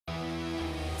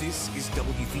This is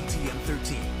WVTM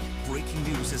 13. Breaking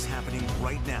news is happening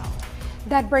right now.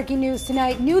 That breaking news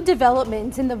tonight, new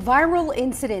developments in the viral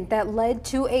incident that led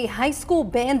to a high school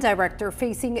band director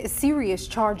facing serious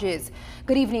charges.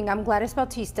 Good evening, I'm Gladys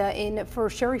Bautista in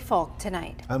for Sherry Falk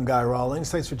tonight. I'm Guy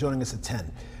Rawlings. Thanks for joining us at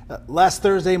 10. Last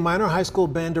Thursday, minor high school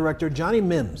band director Johnny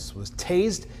Mims was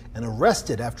tased and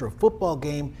arrested after a football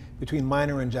game between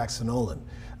Minor and Jackson Olin.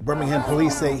 Birmingham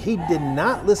police say he did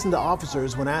not listen to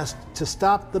officers when asked to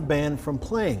stop the band from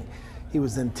playing. He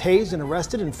was then tased and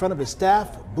arrested in front of his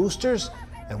staff, boosters,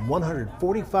 and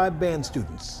 145 band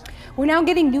students. We're now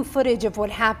getting new footage of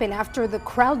what happened after the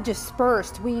crowd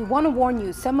dispersed. We want to warn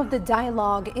you, some of the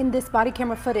dialogue in this body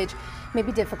camera footage may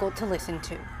be difficult to listen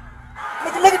to.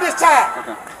 Look at this time.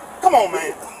 Okay. Come on,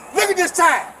 man. Look at this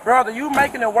time. Brother, you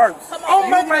making it worse. I'm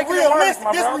making it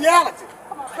realistic. This reality.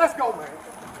 Let's go, man.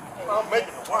 I'm making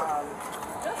it worse.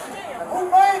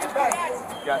 Who made it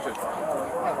back? Gotcha.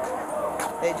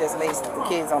 They just maced the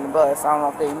kids on the bus. I don't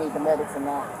know if they need the medics or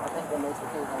not. I think they maced the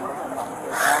kids on the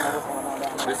bus. I don't know what's going on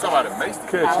down there. Did somebody mace the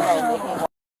kids?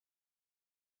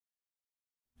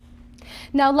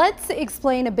 Now let's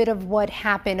explain a bit of what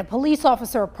happened. A police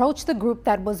officer approached the group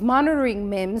that was monitoring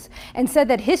Mims and said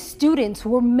that his students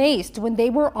were maced when they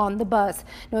were on the bus.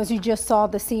 Now, as you just saw,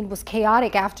 the scene was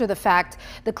chaotic after the fact.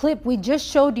 The clip we just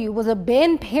showed you was a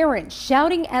band parent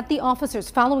shouting at the officers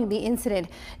following the incident.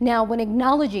 Now, when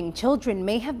acknowledging children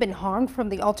may have been harmed from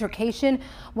the altercation,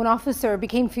 one officer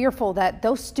became fearful that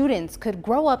those students could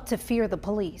grow up to fear the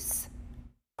police.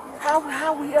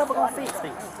 How we ever gonna fix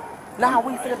this? Now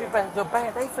we finna be back. The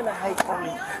band, they finna hate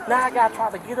police. Now I gotta try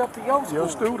to get up to your school. Your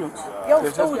students. Your they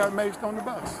students. just got maced on the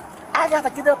bus. I gotta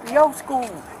get up to your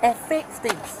school and fix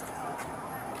this.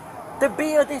 To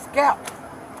build this gap,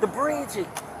 the bridge it.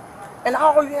 And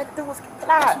all you had to do was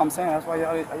comply. I'm saying that's why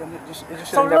y'all it just should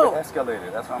So have never look,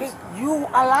 escalated. That's what I'm saying. You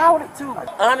allowed it to.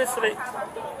 Honestly,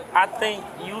 I think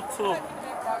you took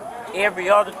every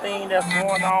other thing that's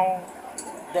going on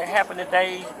that happened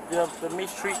today, the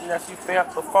mistreatment that you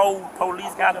felt before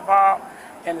police got involved,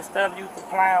 and instead of you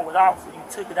complying with officers, you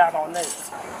took it out on us.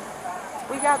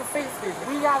 We gotta fix this.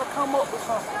 We gotta come up with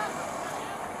something.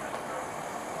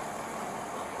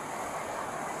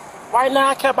 Right now,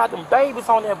 I care about them babies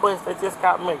on that bus that just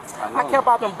got mixed. I care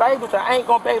about them babies that ain't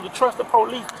gonna be able to trust the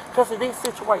police because of this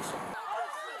situation.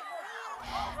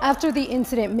 After the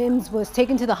incident, Mims was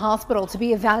taken to the hospital to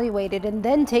be evaluated and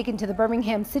then taken to the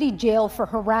Birmingham City Jail for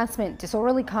harassment,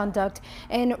 disorderly conduct,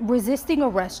 and resisting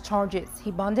arrest charges. He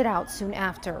bonded out soon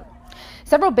after.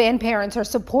 Several band parents are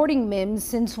supporting Mims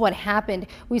since what happened.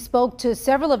 We spoke to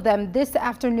several of them this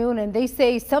afternoon, and they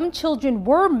say some children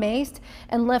were maced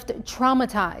and left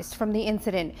traumatized from the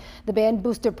incident. The band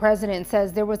booster president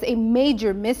says there was a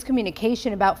major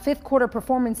miscommunication about fifth quarter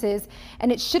performances,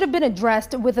 and it should have been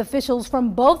addressed with officials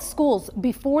from both schools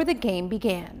before the game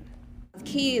began.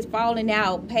 Kids falling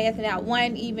out, passing out.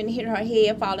 One even hit her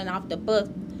head falling off the bus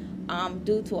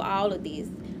due to all of this.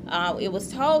 It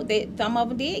was told that some of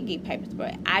them did get pepper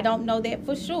spray. I don't know that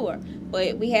for sure,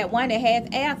 but we had one that has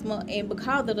asthma, and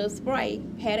because of the spray,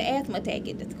 had an asthma attack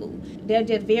at the school. They're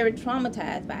just very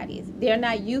traumatized by this. They're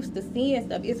not used to seeing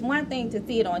stuff. It's one thing to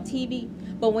see it on TV,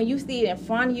 but when you see it in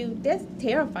front of you, that's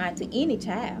terrifying to any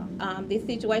child. This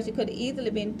situation could have easily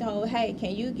been told, hey,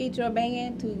 can you get your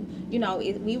band to, you know,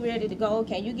 is we ready to go?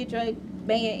 Can you get your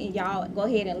band and y'all go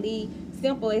ahead and leave?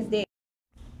 Simple as that.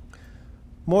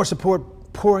 More support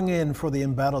pouring in for the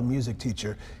embattled music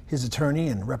teacher. His attorney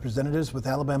and representatives with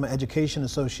Alabama Education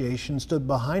Association stood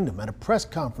behind him at a press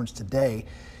conference today.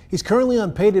 He's currently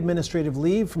on paid administrative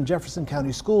leave from Jefferson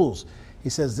County Schools. He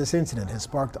says this incident has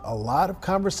sparked a lot of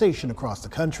conversation across the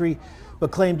country,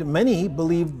 but claimed many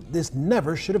believe this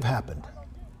never should have happened.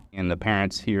 And the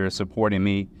parents here supporting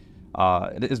me,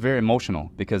 it is very emotional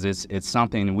because it's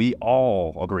something we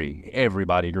all agree,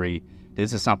 everybody agree,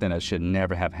 this is something that should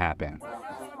never have happened.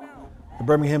 The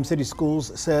Birmingham City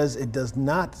Schools says it does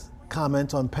not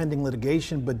comment on pending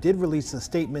litigation, but did release a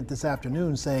statement this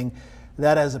afternoon saying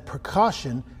that as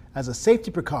a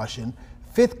safety precaution,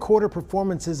 fifth quarter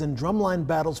performances and drumline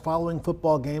battles following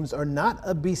football games are not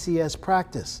a BCS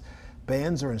practice.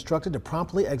 Bands are instructed to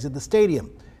promptly exit the stadium.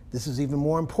 This is even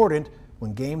more important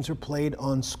when games are played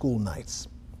on school nights.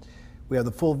 We have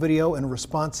the full video and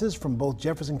responses from both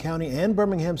Jefferson County and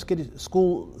Birmingham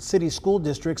City School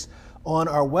Districts on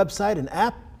our website and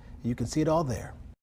app. You can see it all there.